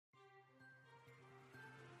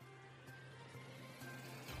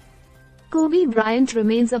Kobe Bryant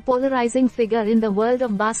remains a polarizing figure in the world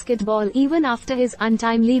of basketball even after his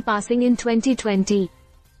untimely passing in 2020.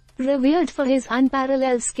 Revered for his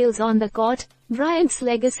unparalleled skills on the court, Bryant's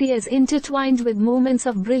legacy is intertwined with moments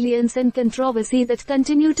of brilliance and controversy that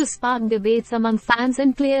continue to spark debates among fans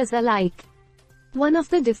and players alike. One of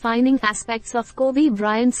the defining aspects of Kobe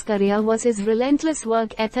Bryant's career was his relentless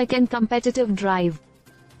work ethic and competitive drive.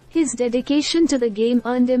 His dedication to the game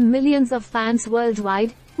earned him millions of fans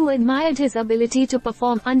worldwide, who admired his ability to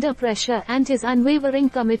perform under pressure and his unwavering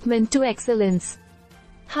commitment to excellence.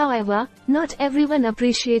 However, not everyone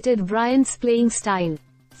appreciated Bryant's playing style.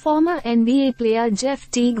 Former NBA player Jeff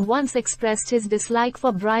Teague once expressed his dislike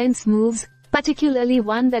for Bryant's moves, particularly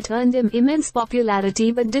one that earned him immense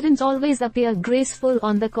popularity but didn't always appear graceful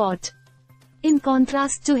on the court. In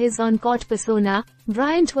contrast to his on-court persona,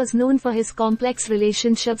 Bryant was known for his complex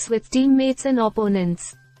relationships with teammates and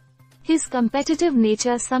opponents. His competitive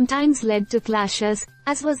nature sometimes led to clashes,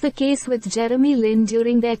 as was the case with Jeremy Lin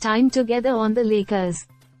during their time together on the Lakers.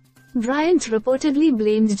 Bryant reportedly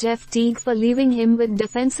blamed Jeff Teague for leaving him with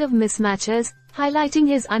defensive mismatches, highlighting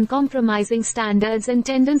his uncompromising standards and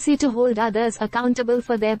tendency to hold others accountable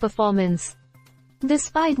for their performance.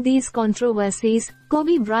 Despite these controversies,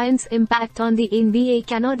 Kobe Bryant's impact on the NBA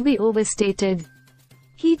cannot be overstated.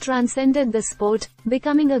 He transcended the sport,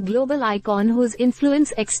 becoming a global icon whose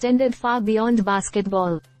influence extended far beyond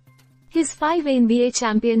basketball. His 5 NBA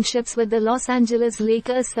championships with the Los Angeles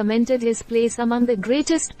Lakers cemented his place among the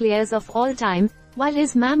greatest players of all time, while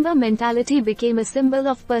his Mamba mentality became a symbol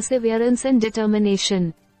of perseverance and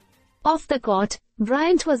determination. Off the court,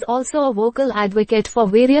 Bryant was also a vocal advocate for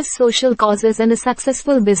various social causes and a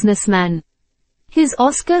successful businessman. His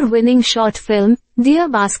Oscar-winning short film, Dear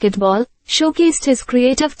Basketball, showcased his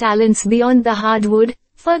creative talents beyond the hardwood,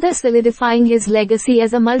 further solidifying his legacy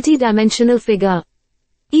as a multi-dimensional figure.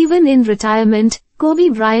 Even in retirement, Kobe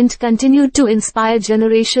Bryant continued to inspire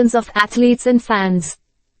generations of athletes and fans.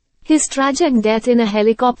 His tragic death in a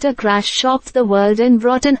helicopter crash shocked the world and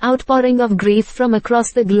brought an outpouring of grief from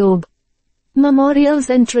across the globe. Memorials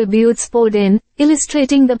and tributes poured in,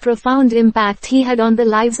 illustrating the profound impact he had on the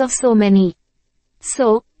lives of so many.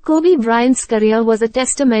 So, Kobe Bryant's career was a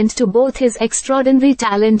testament to both his extraordinary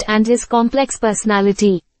talent and his complex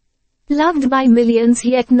personality. Loved by millions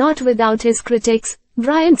yet not without his critics,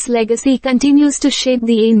 Bryant's legacy continues to shape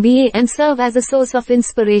the NBA and serve as a source of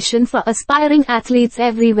inspiration for aspiring athletes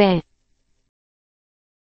everywhere.